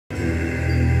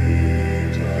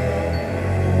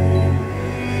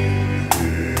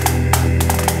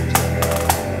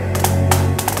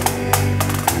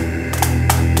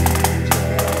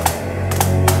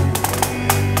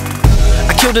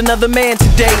killed another man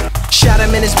today. Shot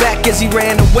him in his back as he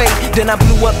ran away. Then I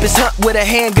blew up his hut with a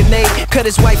hand grenade. Cut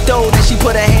his wife though, then she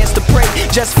put her hands to pray.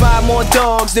 Just 5 more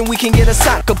dogs, then we can get a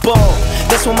soccer ball.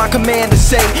 That's what my commander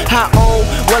say. How old?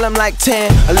 Well, I'm like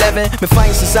 10, 11. Been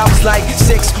fighting since I was like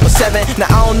 6 or 7. Now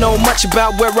I don't know much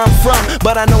about where I'm from,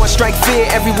 but I know I strike fear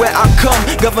everywhere I come.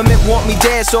 Government want me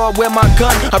dead, so I wear my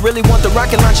gun. I really want the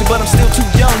rocket launcher, but I'm still too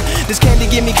young. This candy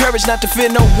give me courage not to fear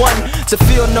no one, to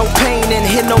feel no pain and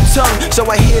hear no tongue. So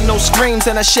I hear no screams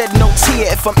and I shed no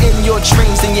tear. If I'm in your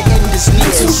dreams, then your end is near.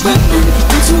 Little weapon,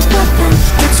 little weapon,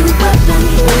 little weapon,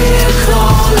 we're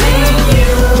calling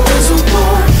you. Little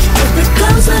boy, if the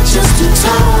guns are just too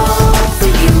tall for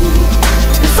you,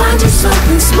 we'll find you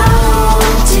something small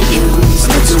to use.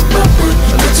 Little weapon,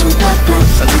 little weapon,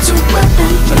 little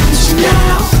weapon, use you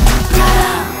now, now.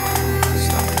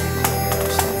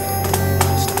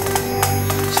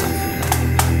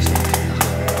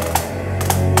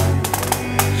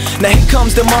 Now here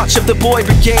comes the march of the boy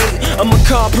brigade, a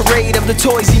macabre parade of the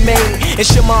toys he made, and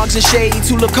shamargs and shades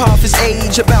who look half his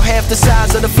age, about half the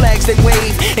size of the flags they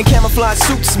wave, and camouflage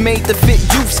suits made to fit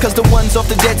youths, cause the ones off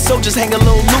the dead soldiers hang a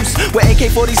little loose, with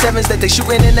AK-47s that they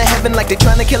shooting into heaven like they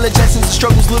trying to kill the Jetsons and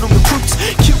struggles little recruits.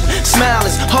 Cute,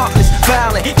 smiling, heartless,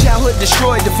 violent, childhood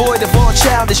destroyed, devoid of all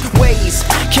childish ways.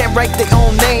 Can't write their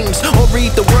own names or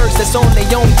read the words that's on their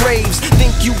own graves.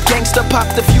 Think you gangsta,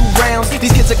 popped a few rounds.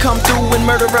 These kids will come through and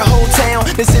murder a whole town,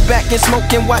 then sit back and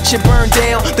smoke and watch it burn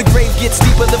down. The grave gets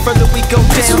deeper the further we go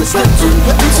down. Little weapon,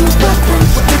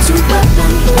 little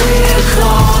weapon, we're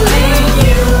calling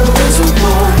you. Little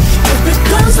boy, if the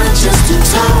guns are just too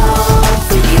tall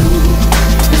for you,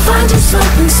 we'll find you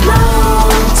something small